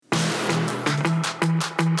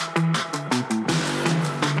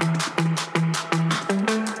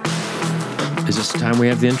time we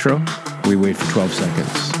have the intro, we wait for 12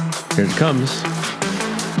 seconds. Here it comes.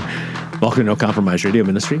 Welcome to No Compromise Radio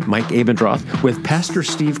Ministry. Mike Abendroth with Pastor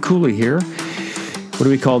Steve Cooley here. What do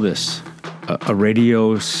we call this? A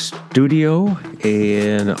radio studio?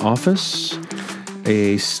 An office?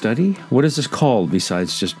 A study? What is this called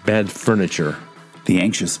besides just bad furniture? The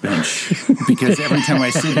anxious bench. Because every time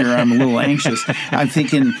I sit here, I'm a little anxious. I'm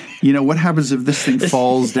thinking, what happens if this thing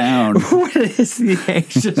falls down? What is the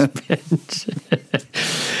anxious bench?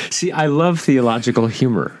 See, I love theological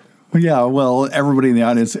humor. Yeah, well, everybody in the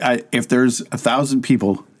audience, if there's 1,000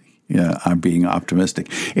 people, I'm being optimistic.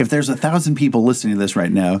 If there's 1,000 people listening to this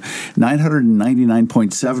right now,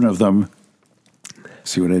 999.7 of them,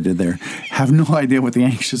 see what I did there, have no idea what the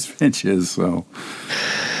anxious bench is, so...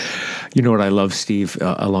 You know what I love, Steve,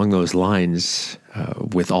 along those lines,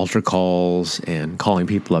 with altar calls and calling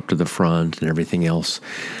people up to the front and everything else.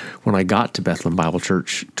 When I got to Bethlehem Bible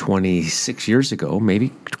Church 26 years ago,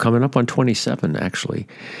 maybe coming up on 27, actually,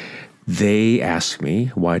 they asked me,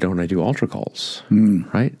 why don't I do altar calls,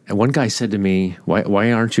 right? And one guy said to me,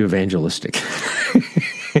 why aren't you evangelistic?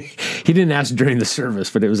 He didn't ask during the service,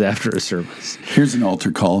 but it was after a service. Here's an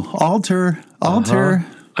altar call. Altar.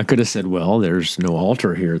 I could have said, well, there's no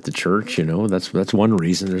altar here at the church, That's one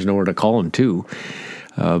reason. There's nowhere to call them to.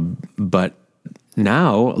 But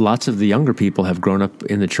now, lots of the younger people have grown up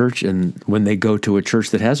in the church, and when they go to a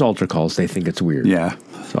church that has altar calls, they think it's weird. Yeah.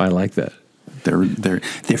 So I like that. They're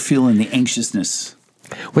feeling the anxiousness.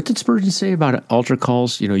 What did Spurgeon say about altar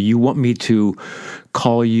calls? You want me to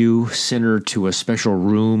call you, sinner, to a special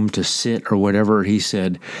room to sit or whatever. He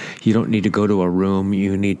said, you don't need to go to a room.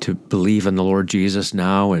 You need to believe in the Lord Jesus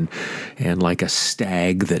now. And like a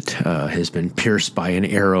stag that has been pierced by an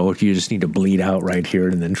arrow, you just need to bleed out right here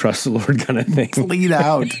and then trust the Lord kind of thing. Bleed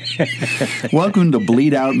out. Welcome to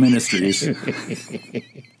Bleed Out Ministries.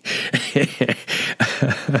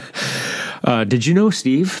 Did you know,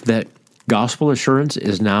 Steve, that Gospel Assurance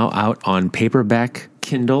is now out on paperback,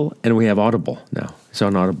 Kindle, and we have Audible now. It's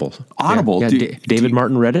on Audible. Audible? Yeah, David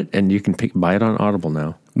Martin read it, and you can buy it on Audible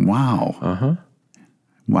now. Wow. Uh-huh.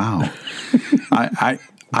 Wow.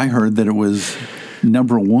 I heard that it was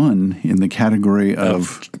number one in the category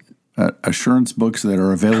of assurance books that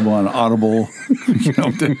are available on Audible.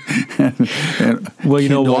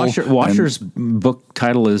 Washer's book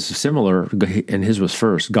title is similar, and his was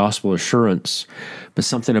first, Gospel Assurance, but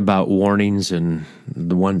something about warnings and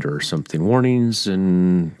the wonder or something. Warnings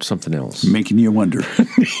and something else. Making you wonder.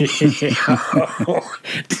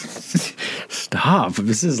 Stop.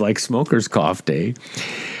 This is like smoker's cough day.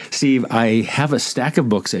 Steve, I have a stack of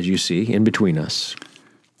books, as you see, in between us,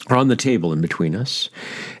 or on the table in between us,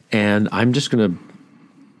 and I'm just going to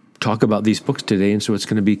talk about these books today, and so it's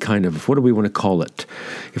going to be kind of, what do we want to call it?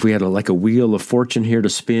 If we had a wheel of fortune here to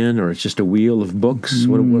spin, or it's just a wheel of books,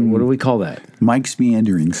 what do we call that? Mike's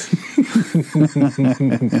Meanderings.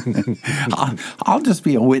 I'll just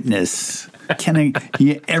be a witness.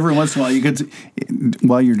 Every once in a while,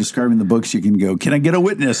 while you're describing the books, you can go, can I get a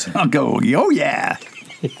witness? I'll go, oh yeah.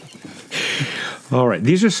 All right,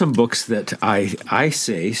 these are some books that I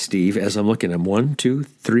say, Steve, as I'm looking at them, 1, 2,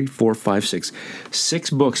 3, 4, 5, 6. 6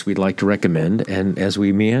 books we'd like to recommend, and as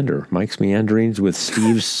we meander, Mike's Meanderings with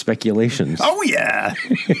Steve's speculations. Oh, yeah.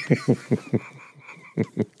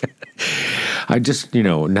 I just,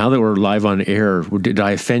 now that we're live on air, did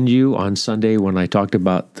I offend you on Sunday when I talked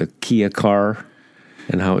about the Kia car?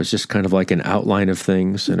 And how it's just kind of like an outline of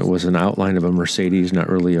things, and it was an outline of a Mercedes, not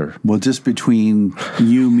really a... Well, just between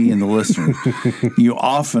you, me, and the listener, you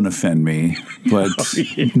often offend me, but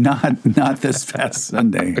not this past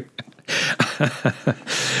Sunday.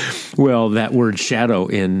 Well, that word shadow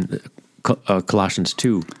in Colossians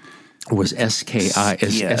 2 was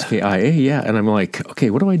S-K-I-A, yeah. And I'm like, okay,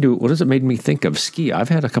 what do I do? What does it make me think of? Skia. I've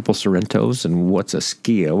had a couple Sorrentos, and what's a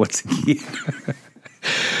Skia? What's a Kia?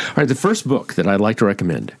 All right, the first book that I'd like to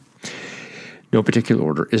recommend, no particular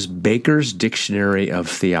order, is Baker's Dictionary of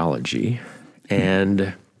Theology.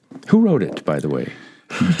 And who wrote it, by the way?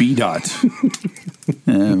 B-Dot.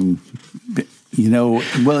 Well,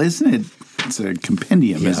 isn't it? It's a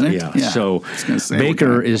compendium, isn't it? Yeah. So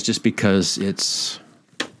Baker is just because it's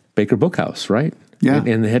Baker Bookhouse, right? Yeah.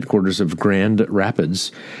 In the headquarters of Grand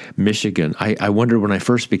Rapids, Michigan. I wondered when I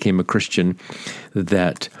first became a Christian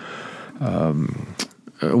that...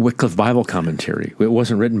 Wycliffe Bible Commentary. It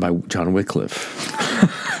wasn't written by John Wycliffe.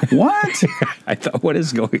 What? I thought, what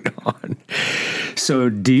is going on? So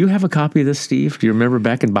do you have a copy of this, Steve? Do you remember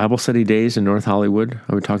back in Bible study days in North Hollywood?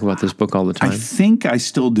 I would talk about this book all the time. I think I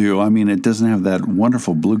still do. I mean, it doesn't have that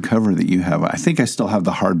wonderful blue cover that you have. I think I still have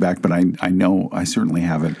the hardback, but I know I certainly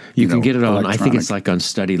have it. You can get it on, I think it's like on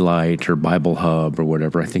Study Light or Bible Hub or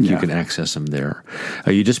whatever. I think you can access them there.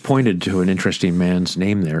 You just pointed to an interesting man's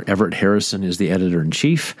name there. Everett Harrison is the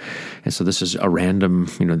editor-in-chief. And so this is a random,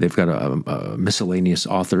 they've got a miscellaneous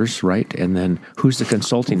authors, right? And then who's the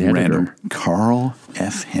consulting editor? Random. Carl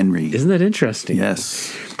F. Henry. Isn't that interesting?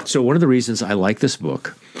 Yes. So one of the reasons I like this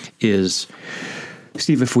book is,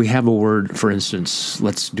 Steve, if we have a word, for instance,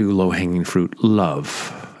 let's do low-hanging fruit,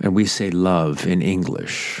 love, and we say love in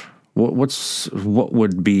English, what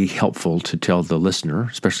would be helpful to tell the listener,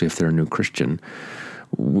 especially if they're a new Christian?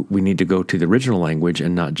 We need to go to the original language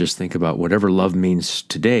and not just think about whatever love means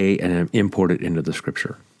today and import it into the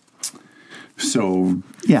Scripture. So,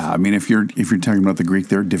 yeah, I mean, if you're talking about the Greek,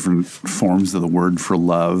 there are different forms of the word for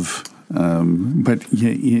love. But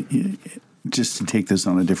just to take this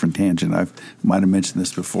on a different tangent, I might have mentioned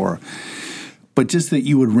this before, but just that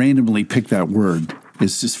you would randomly pick that word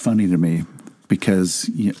is just funny to me because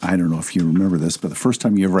I don't know if you remember this, but the first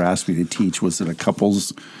time you ever asked me to teach was at a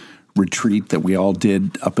couple's retreat that we all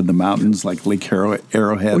did up in the mountains, like Lake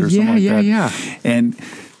Arrowhead or something like that. Yeah. And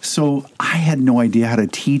so I had no idea how to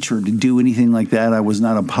teach or to do anything like that. I was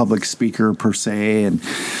not a public speaker per se. And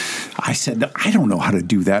I said, I don't know how to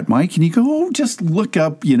do that, Mike. And you go, oh, just look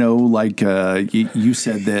up, like you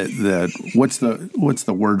said that what's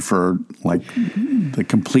the word for like the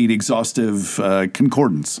complete exhaustive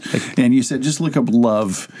concordance? And you said, just look up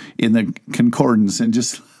love in the concordance and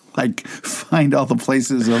just like find all the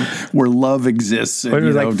places where love exists. And, it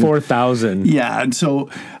was like 4,000. Yeah. And so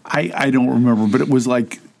I don't remember, but it was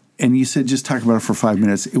like, and you said just talk about it for 5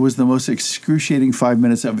 minutes. It was the most excruciating 5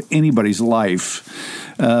 minutes of anybody's life.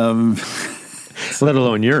 Let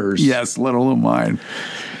alone yours. Yes, let alone mine.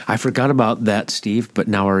 I forgot about that, Steve, but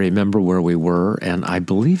now I remember where we were, and I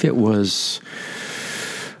believe it was,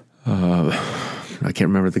 I can't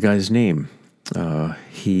remember the guy's name.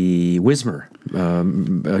 Wismer,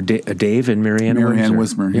 Dave and Marianne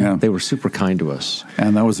Wismer, yeah. They were super kind to us.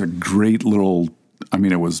 And that was a great little,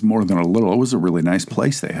 it was more than a little, it was a really nice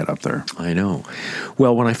place they had up there. I know.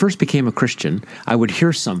 Well, when I first became a Christian, I would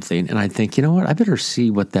hear something and I'd think, you know what, I better see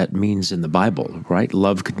what that means in the Bible, right?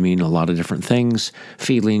 Love could mean a lot of different things,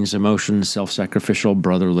 feelings, emotions, self-sacrificial,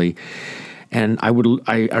 brotherly. And I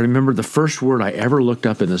remember the first word I ever looked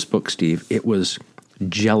up in this book, Steve, it was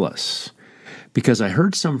jealous. Because I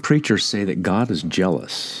heard some preachers say that God is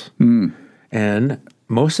jealous. And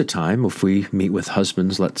most of the time, if we meet with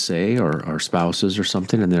husbands, let's say, or our spouses or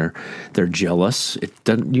something, and they're jealous, it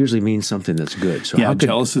doesn't usually mean something that's good. So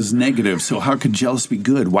jealous is negative. So how could jealous be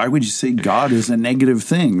good? Why would you say God is a negative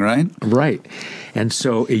thing, right? Right. And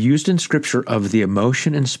so it used in Scripture of the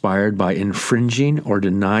emotion inspired by infringing or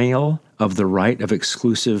denial of the right of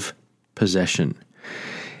exclusive possession.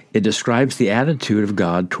 It describes the attitude of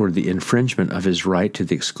God toward the infringement of his right to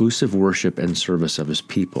the exclusive worship and service of his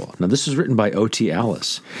people. Now, this is written by O.T.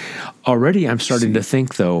 Alice. Already I'm starting to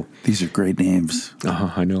think, though... These are great names.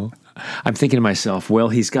 I know. I'm thinking to myself, well,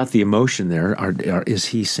 he's got the emotion there. Is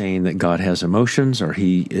he saying that God has emotions, or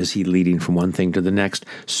is he leading from one thing to the next?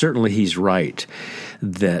 Certainly he's right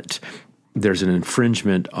that there's an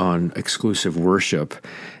infringement on exclusive worship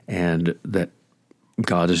and that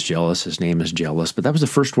God is jealous, his name is jealous. But that was the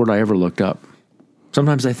first word I ever looked up.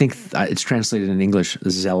 Sometimes I think it's translated in English,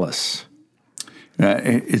 zealous.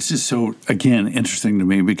 It's just so, again, interesting to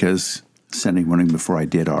me because Sunday morning before I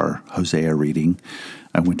did our Hosea reading,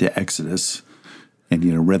 I went to Exodus and,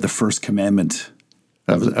 read the first commandment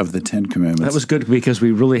of the Ten Commandments. That was good because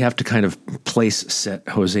we really have to kind of place set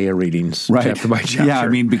Hosea readings chapter by chapter.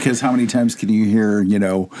 Yeah, because how many times can you hear,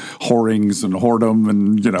 whorings and whoredom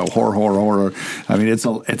and, whore.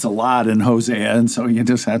 It's a lot in Hosea. And so you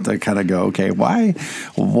just have to kind of go, okay,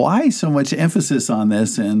 why so much emphasis on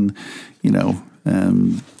this? And,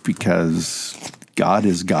 because God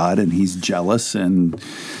is God and he's jealous and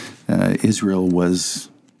Israel was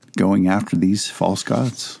going after these false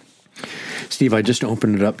gods. Steve, I just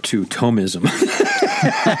opened it up to Thomism.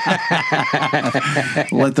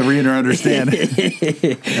 Let the reader understand.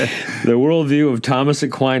 The worldview of Thomas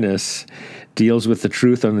Aquinas deals with the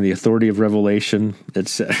truth under the authority of revelation,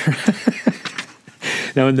 etc.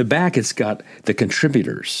 Now, in the back, it's got the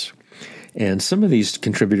contributors. And some of these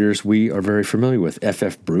contributors we are very familiar with.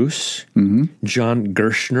 F.F. Bruce, John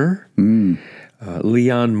Gershner,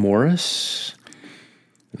 Leon Morris,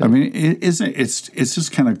 I mean, it's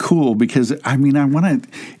just kind of cool because I mean,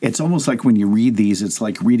 it's almost like when you read these, it's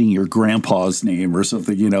like reading your grandpa's name or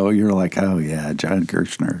something, you're like, oh yeah, John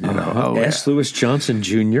Kirshner, S. Lewis Johnson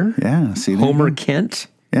Jr. Yeah. See, Homer Kent.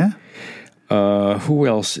 Yeah. Who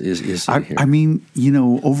else is here? I mean,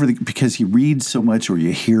 because you read so much or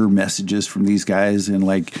you hear messages from these guys and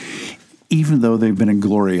like, even though they've been in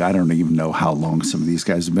glory, I don't even know how long some of these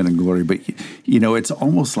guys have been in glory, but it's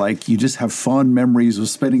almost like you just have fond memories of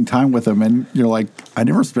spending time with them, and you're like, I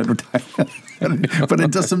never spent no time, but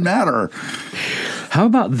it doesn't matter. How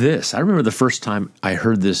about this? I remember the first time I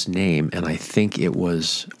heard this name, and I think it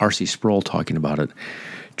was R.C. Sproul talking about it,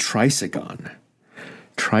 trisagon.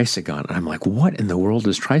 Trisagon. And I'm like, what in the world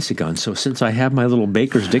is trisagon? So since I have my little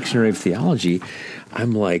Baker's Dictionary of Theology,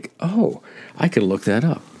 I'm like, oh, I could look that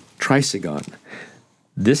up. Trisagon.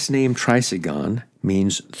 This name trisagon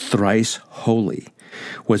means thrice holy,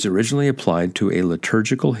 was originally applied to a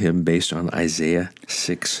liturgical hymn based on Isaiah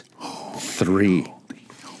 6:3.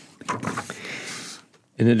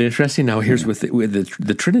 Isn't it interesting? Now here's with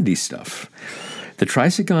the Trinity stuff. The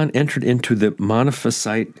trisagon entered into the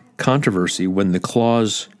Monophysite controversy when the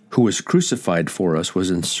clause, who was crucified for us,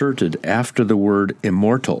 was inserted after the word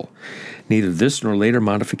immortal. Neither this nor later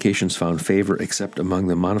modifications found favor except among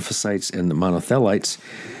the Monophysites and the Monothelites.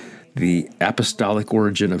 The apostolic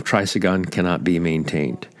origin of trisagon cannot be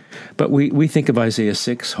maintained. But we think of Isaiah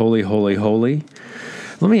 6, holy, holy, holy.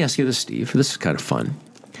 Let me ask you this, Steve. This is kind of fun.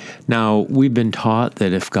 Now, we've been taught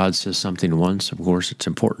that if God says something once, of course, it's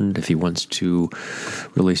important. If he wants to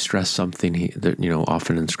really stress something,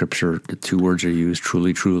 often in Scripture, the two words are used,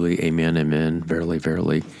 truly, truly, amen, amen, verily,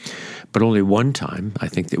 verily. But only one time, I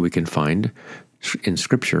think, that we can find in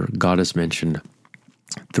Scripture, God is mentioned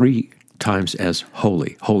 3 times as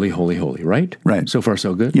holy, holy, holy, holy, right? Right. So far,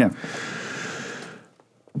 so good? Yeah.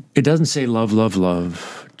 It doesn't say love, love,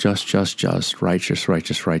 love, just, righteous,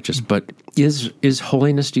 righteous, righteous. But is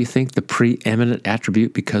holiness, do you think, the preeminent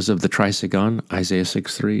attribute because of the trisagon, Isaiah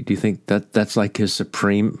 6:3? Do you think that's like his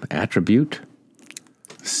supreme attribute?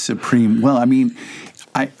 Supreme. Well, I mean,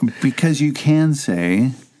 because you can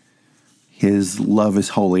say his love is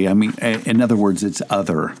holy. I mean, in other words, it's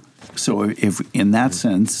other. So if in that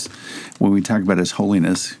sense, when we talk about his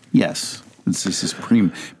holiness, yes, it's the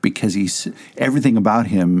supreme because everything about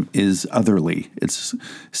him is otherly. It's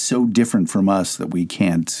so different from us that we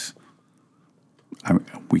can't.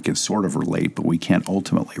 We can sort of relate, but we can't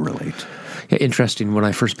ultimately relate. Yeah, interesting. When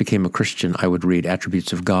I first became a Christian, I would read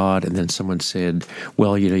attributes of God, and then someone said,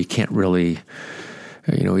 "Well, you can't really."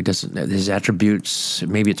 He doesn't, his attributes,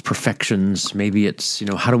 maybe it's perfections, maybe it's,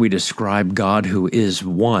 how do we describe God who is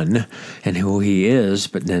one and who he is?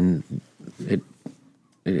 But then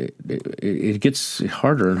it gets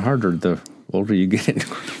harder and harder the older you get.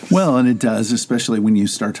 Well, and it does, especially when you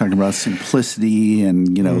start talking about simplicity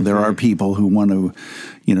and, there are people who want to,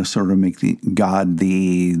 sort of make God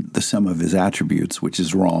the sum of his attributes, which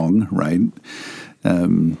is wrong, right?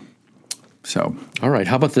 All right,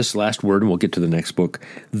 how about this last word, and we'll get to the next book,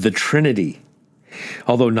 the Trinity.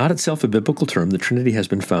 Although not itself a biblical term, the Trinity has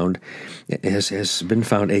been found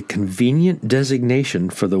a convenient designation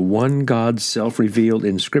for the one God self-revealed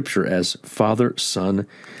in Scripture as Father, Son,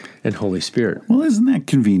 and Holy Spirit. Well, isn't that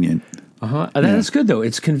convenient? That's good, though.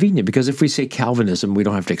 It's convenient because if we say Calvinism, we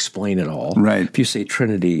don't have to explain it all. Right. If you say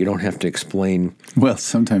Trinity, you don't have to explain. Well,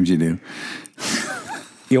 sometimes you do.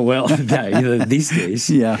 These days.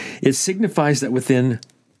 Yeah. It signifies that within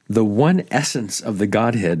the one essence of the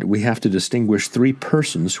Godhead, we have to distinguish 3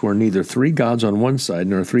 persons who are neither 3 gods on one side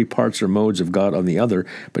nor 3 parts or modes of God on the other,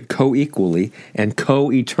 but co-equally and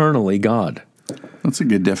co-eternally God. That's a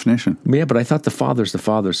good definition. Yeah, but I thought the Father's the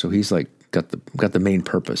Father, so he's like got the main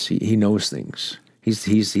purpose. He knows things. He's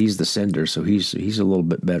the sender, so he's a little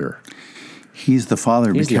bit better. He's the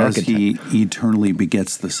Father because he eternally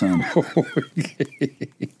begets the Son.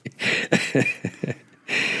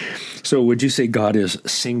 So would you say God is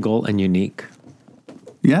single and unique?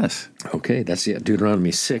 Yes. Okay, that's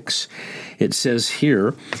Deuteronomy 6. It says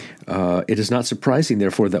here, it is not surprising,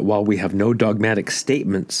 therefore, that while we have no dogmatic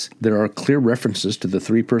statements, there are clear references to the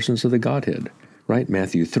 3 persons of the Godhead, right?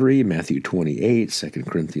 Matthew 3, Matthew 28, 2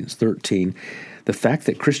 Corinthians 13. The fact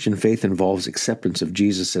that Christian faith involves acceptance of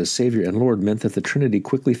Jesus as Savior and Lord meant that the Trinity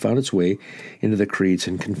quickly found its way into the creeds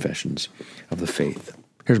and confessions of the faith.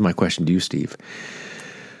 Here's my question to you, Steve.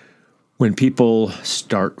 When people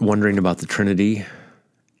start wondering about the Trinity,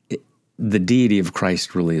 the deity of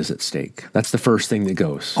Christ really is at stake. That's the first thing that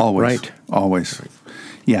goes. Always. Right? Always. Right.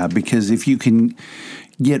 Yeah, because if you can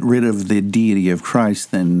get rid of the deity of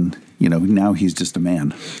Christ, then now he's just a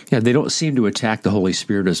man. Yeah, they don't seem to attack the Holy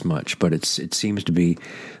Spirit as much, but it seems to be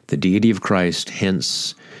the deity of Christ,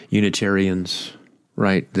 hence Unitarians,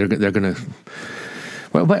 right? They're going to...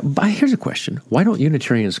 Well, but here's a question. Why don't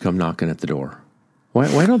Unitarians come knocking at the door?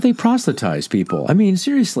 Why don't they proselytize people? I mean,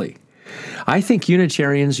 seriously. I think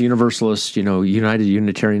Unitarians, Universalists, United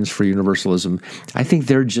Unitarians for Universalism, I think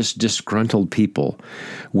they're just disgruntled people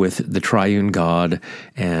with the triune God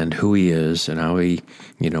and who he is and how he,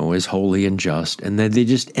 is holy and just, and then they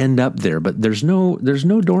just end up there. But there's no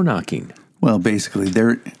door knocking. Well, basically,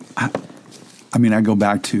 I go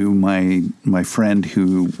back to my friend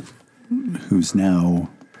who's now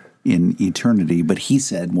in eternity, but he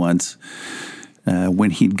said once when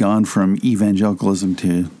he'd gone from evangelicalism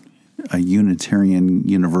to a Unitarian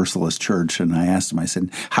Universalist church, and I asked him, I said,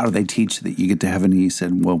 how do they teach that you get to heaven? And he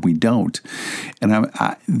said, well, we don't. And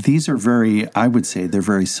these are I would say they're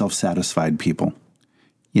very self-satisfied people.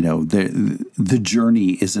 The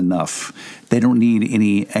journey is enough. They don't need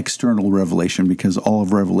any external revelation because all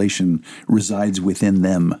of revelation resides within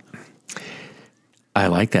them. I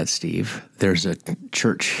like that, Steve. There's a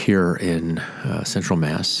church here in Central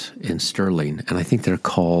Mass in Sterling, and I think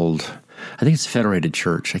it's Federated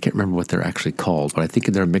Church. I can't remember what they're actually called, but I think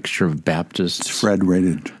they're a mixture of Baptists. It's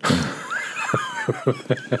Fred-rated.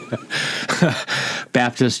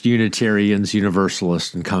 Baptist, Unitarians,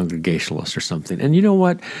 Universalists, and Congregationalists or something. And you know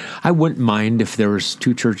what? I wouldn't mind if there was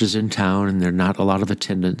 2 churches in town and there's not a lot of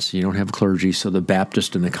attendance. You don't have clergy, so the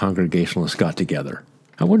Baptist and the Congregationalists got together.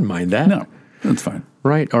 I wouldn't mind that. No, that's fine.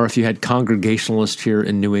 Right? Or if you had Congregationalists here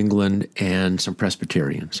in New England and some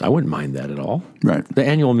Presbyterians. I wouldn't mind that at all. Right. The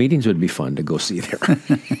annual meetings would be fun to go see there.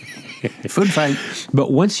 Food fight.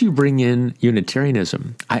 But once you bring in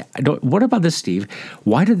Unitarianism, what about this, Steve?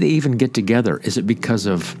 Why did they even get together? Is it because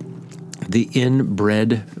of the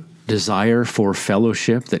inbred desire for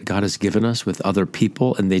fellowship that God has given us with other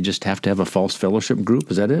people, and they just have to have a false fellowship group?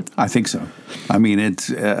 Is that it? I think so. I mean, it's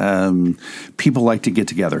people like to get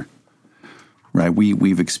together. Right,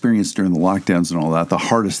 we've experienced during the lockdowns and all that, the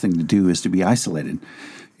hardest thing to do is to be isolated.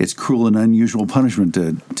 It's cruel and unusual punishment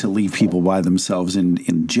to leave people by themselves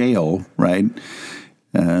in jail, right?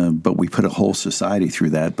 But we put a whole society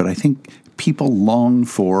through that. But I think people long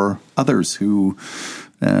for others who,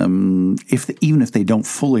 even if they don't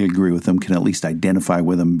fully agree with them, can at least identify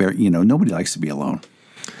with them. Nobody likes to be alone.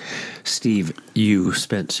 Steve, you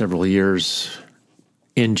spent several years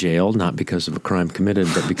in jail, not because of a crime committed,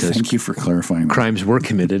 but because Thank you for clarifying that. Crimes were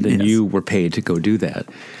committed and Yes. you were paid to go do that.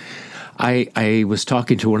 I was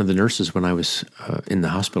talking to one of the nurses when I was in the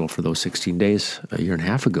hospital for those 16 days a year and a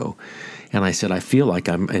half ago, and I said, I feel like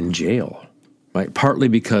I'm in jail, right? Partly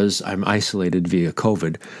because I'm isolated via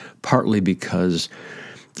COVID, partly because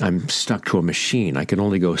I'm stuck to a machine. I can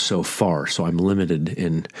only go so far, so I'm limited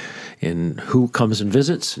in who comes and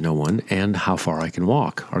visits, no one, and how far I can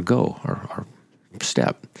walk or go or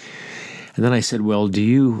step. And then I said, well, do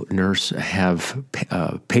you, nurse, have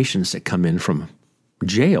patients that come in from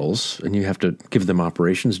jails and you have to give them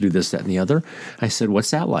operations, do this, that, and the other? I said,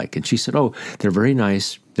 what's that like? And she said, oh, they're very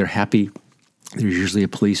nice. They're happy. There's usually a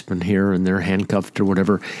policeman here and they're handcuffed or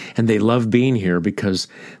whatever. And they love being here because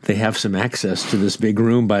they have some access to this big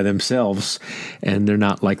room by themselves and they're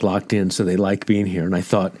not like locked in. So they like being here. And I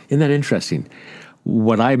thought, isn't that interesting?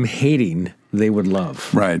 What I'm hating, they would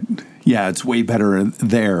love. Right. Yeah, it's way better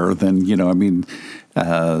there than,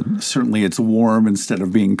 certainly it's warm instead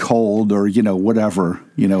of being cold or, whatever.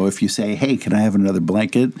 If you say, hey, can I have another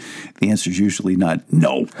blanket? The answer is usually not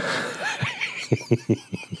no.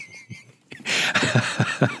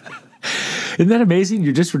 Isn't that amazing?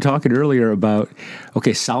 You just were talking earlier about,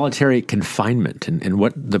 solitary confinement and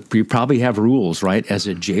what you probably have rules, right? As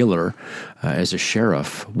a jailer, as a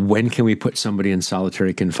sheriff, when can we put somebody in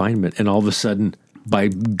solitary confinement? And all of a sudden, by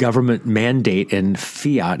government mandate and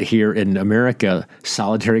fiat here in America,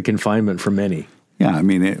 solitary confinement for many. Yeah,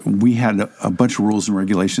 we had a bunch of rules and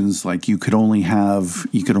regulations, like you could only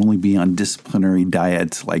be on disciplinary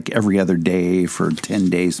diet like every other day for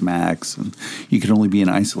 10 days max, and you could only be in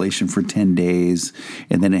isolation for 10 days,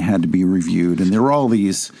 and then it had to be reviewed. And there were all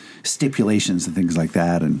these stipulations and things like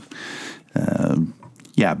that. And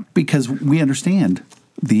because we understand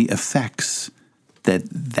the effects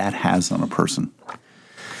that has on a person.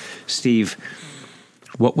 Steve,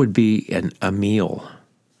 what would be a meal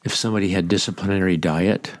if somebody had disciplinary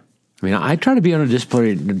diet? I try to be on a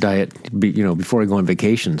disciplinary diet, before I go on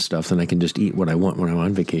vacation and stuff, then I can just eat what I want when I'm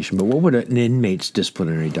on vacation. But what would an inmate's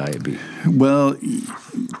disciplinary diet be? Well,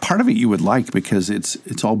 part of it you would like because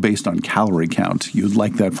it's all based on calorie count. You would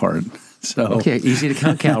like that part. So okay, easy to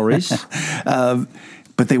count calories.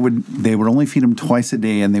 But but they would only feed them twice a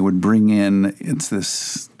day, and they would bring in, it's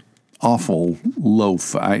this awful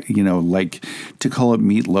loaf. Like to call it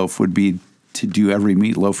meatloaf would be to do every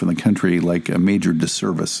meatloaf in the country like a major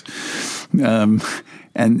disservice. And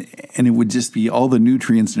it would just be all the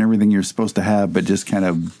nutrients and everything you're supposed to have, but just kind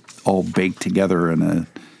of all baked together in a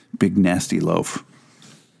big nasty loaf.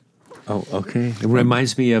 Oh, okay. It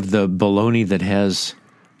reminds me of the bologna that has,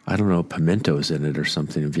 I don't know, pimentos in it or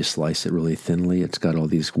something. If you slice it really thinly, it's got all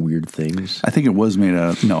these weird things. I think it was made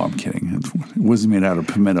out of, no, I'm kidding. It wasn't made out of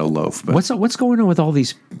pimento loaf. But What's going on with all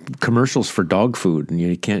these commercials for dog food? And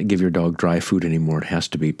you can't give your dog dry food anymore. It has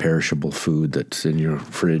to be perishable food that's in your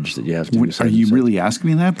fridge that you have to do Are something. you really asking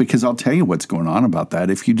me that? Because I'll tell you what's going on about that.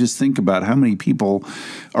 If you just think about how many people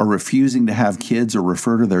are refusing to have kids or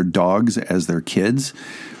refer to their dogs as their kids,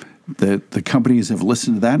 the companies have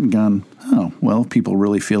listened to that and gone, oh, well, if people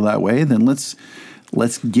really feel that way, then let's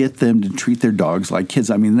get them to treat their dogs like kids.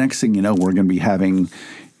 I mean, the next thing you know, we're going to be having,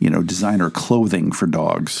 designer clothing for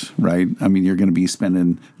dogs, right? I mean, you're going to be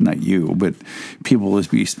spending, not you, but people will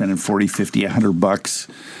be spending $40, $50,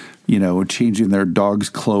 $100, changing their dog's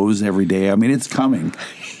clothes every day. I mean, it's coming.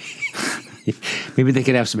 Maybe they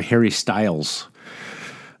could have some Harry Styles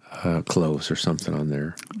clothes or something on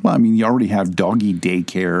there. Well, I mean, you already have doggy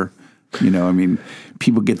daycare.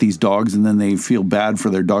 People get these dogs and then they feel bad for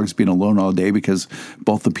their dogs being alone all day because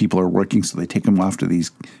both the people are working, so they take them off to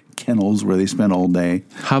these kennels where they spend all day.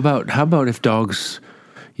 How about if dogs,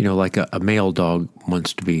 like a male dog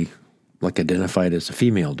wants to be like identified as a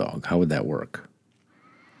female dog? How would that work?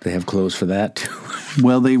 They have clothes for that too.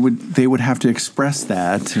 Well, they would have to express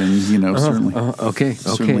that, and certainly. Okay.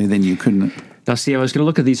 Certainly, then you couldn't. Now, see, I was going to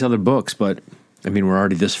look at these other books, but I mean, we're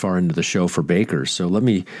already this far into the show for bakers, so let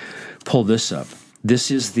me pull this up.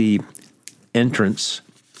 This is the entrance.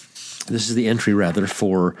 This is the entry, rather,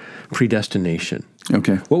 for predestination.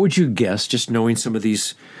 Okay. What would you guess, just knowing some of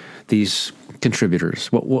these contributors?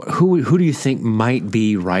 Who do you think might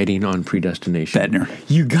be writing on predestination? Bettner.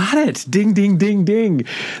 You got it! Ding, ding, ding, ding!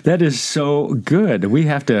 That is so good. We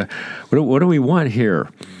have to. What do we want here?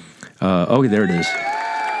 There it is.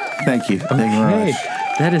 Thank you. Thank you very much.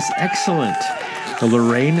 That is excellent.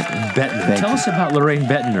 Lorraine Bettner. Tell us about Lorraine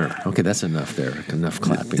Bettner. Okay, that's enough there. Enough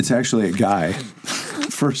clapping. It's actually a guy,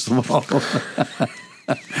 first of all.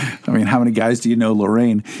 I mean, how many guys do you know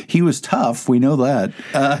Lorraine? He was tough. We know that.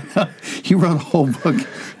 He wrote a whole book.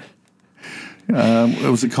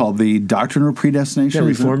 What was it called? The Doctrine of Predestination? Yeah,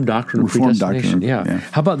 Reformed Doctrine of Predestination. Yeah.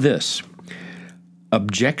 How about this?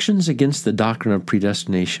 Objections against the doctrine of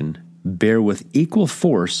predestination bear with equal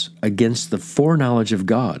force against the foreknowledge of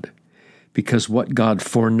God, because what God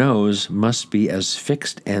foreknows must be as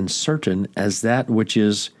fixed and certain as that which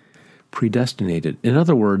is predestinated. In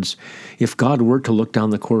other words, if God were to look down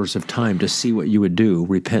the course of time to see what you would do,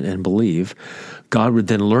 repent and believe, God would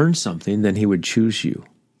then learn something, then he would choose you.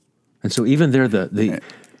 And so even there,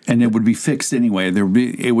 and it would be fixed anyway.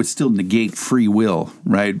 It would still negate free will,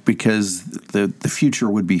 right? Because the future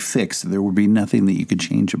would be fixed. There would be nothing that you could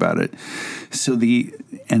change about it. So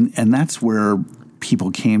and that's where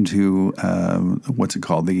people came to what's it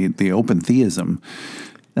called? The open theism.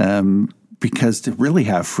 Because to really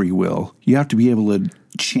have free will, you have to be able to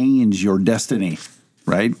change your destiny,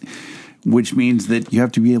 right? Which means that you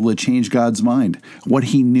have to be able to change God's mind. What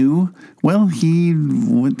he knew, well, he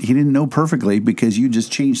didn't know perfectly because you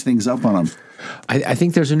just changed things up on him. I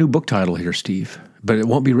think there's a new book title here, Steve, but it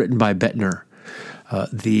won't be written by Bettner.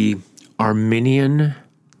 The Arminian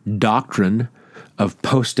Doctrine of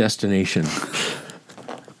Postdestination.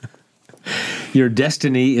 Your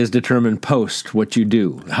destiny is determined post what you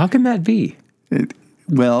do. How can that be?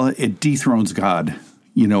 It dethrones God.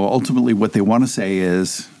 Ultimately what they want to say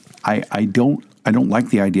is, I don't like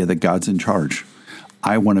the idea that God's in charge.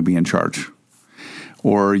 I want to be in charge.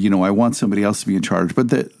 Or, I want somebody else to be in charge. But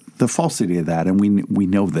the falsity of that, and we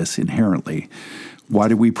know this inherently. Why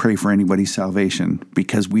do we pray for anybody's salvation?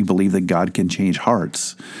 Because we believe that God can change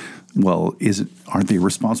hearts. Well, aren't they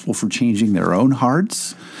responsible for changing their own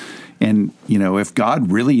hearts? And, if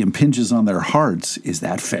God really impinges on their hearts, is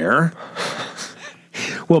that fair?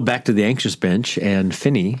 Well, back to the anxious bench and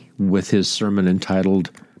Finney with his sermon entitled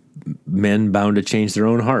Men Bound to Change Their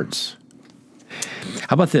Own Hearts.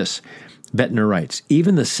 How about this? Bettner writes,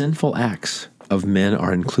 even the sinful acts of men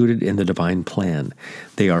are included in the divine plan.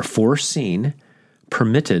 They are foreseen,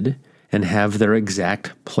 permitted, and have their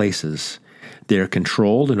exact places. They are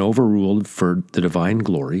controlled and overruled for the divine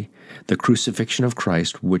glory. The crucifixion of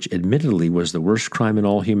Christ, which admittedly was the worst crime in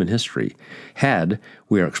all human history, had,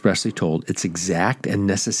 we are expressly told, its exact and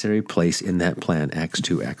necessary place in that plan, Acts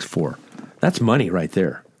 2, Acts 4. That's money right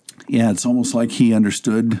there. Yeah, it's almost like he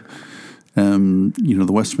understood, the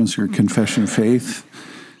Westminster Confession of Faith,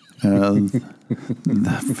 the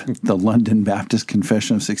London Baptist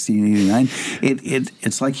Confession of 1689.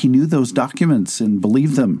 It's like he knew those documents and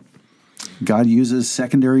believed them. God uses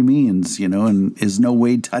secondary means, and is no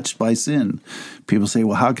way touched by sin. People say,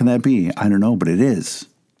 well, how can that be? I don't know, but it is.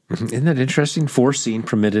 Isn't that interesting? Foreseen,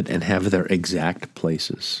 permitted, and have their exact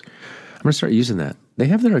places. I'm going to start using that. They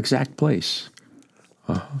have their exact place.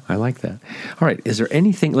 I like that. All right. Is there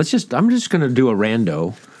anything? I'm just going to do a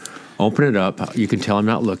rando. Open it up. You can tell I'm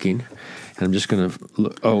not looking. And I'm just going to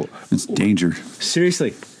look. Oh. It's danger.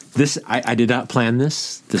 Seriously. I did not plan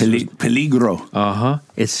this. Peligro.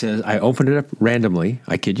 It says, I opened it up randomly.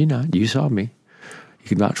 I kid you not. You saw me. You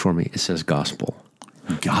can vouch for me. It says gospel.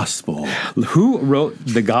 Gospel. Who wrote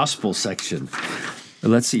the gospel section?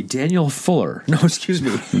 Let's see. Daniel Fuller. No, excuse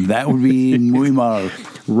me. That would be muy mal.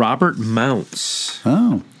 Robert Mounts.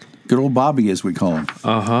 Oh, good old Bobby, as we call him.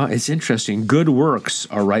 It's interesting. Good works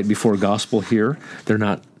are right before gospel here. They're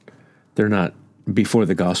not before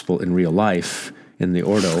the gospel in real life in the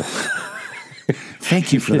Ordo.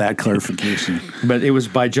 Thank you for that clarification. But it was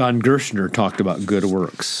by John Gershner talked about good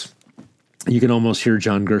works. You can almost hear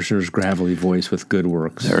John Gershner's gravelly voice with good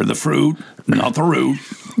works. They're the fruit, not the root.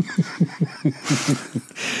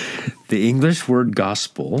 The English word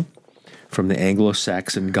gospel, from the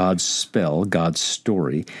Anglo-Saxon God's spell, God's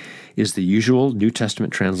story, is the usual New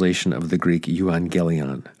Testament translation of the Greek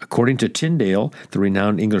euangelion. According to Tyndale, the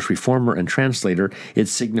renowned English reformer and translator, it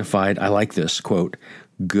signified, I like this, quote,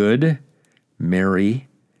 good, merry,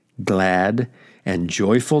 glad, and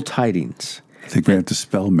joyful tidings. I think we have to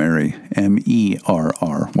spell Mary,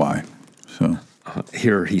 M-E-R-R-Y. So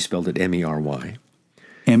here he spelled it M-E-R-Y.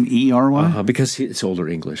 M-E-R-Y? Because it's older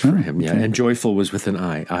English for him, yeah. Okay. And joyful was with an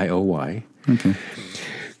I, I-O-Y. Okay.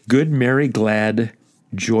 Good, merry, glad,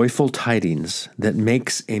 joyful tidings that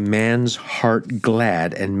makes a man's heart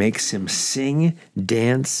glad and makes him sing,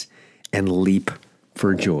 dance, and leap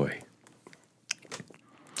for joy.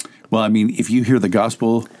 Well, I mean, if you hear the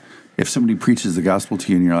gospel, if somebody preaches the gospel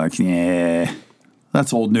to you and you're like, yeah,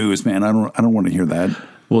 that's old news, man. I don't want to hear that.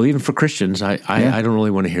 Well, even for Christians, I don't really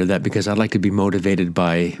want to hear that because I'd like to be motivated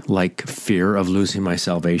by like fear of losing my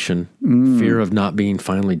salvation, fear of not being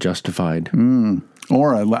finally justified.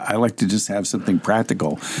 Or I like to just have something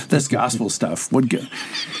practical. This gospel stuff,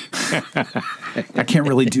 I can't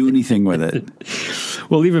really do anything with it.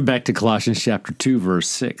 Well, even back to Colossians chapter 2, verse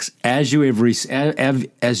 6. As you have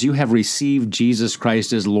received Jesus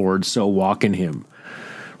Christ as Lord, so walk in him.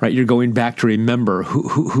 Right? You're going back to remember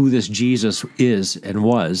who this Jesus is and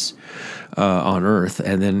was on earth.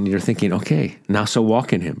 And then you're thinking, okay, now so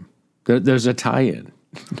walk in him. There's a tie-in.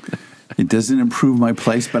 It doesn't improve my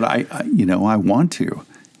place, but I want to.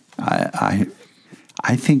 I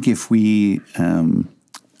think if we,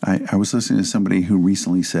 I was listening to somebody who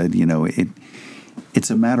recently said, it's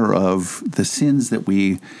a matter of the sins that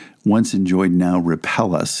we once enjoyed now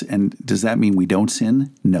repel us. And does that mean we don't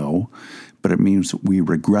sin? No, but it means we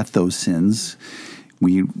regret those sins.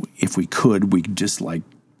 If we could, we just like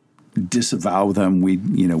disavow them. We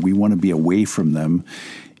want to be away from them,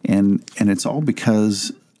 and it's all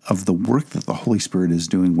because of the work that the Holy Spirit is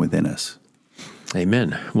doing within us.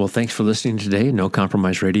 Amen. Well, thanks for listening today. No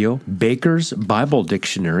Compromise Radio. Baker's Bible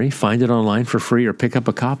Dictionary. Find it online for free or pick up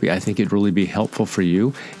a copy. I think it'd really be helpful for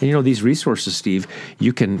you. And these resources, Steve,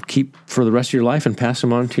 you can keep for the rest of your life and pass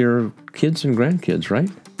them on to your kids and grandkids, right?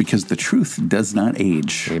 Because the truth does not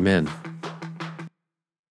age. Amen.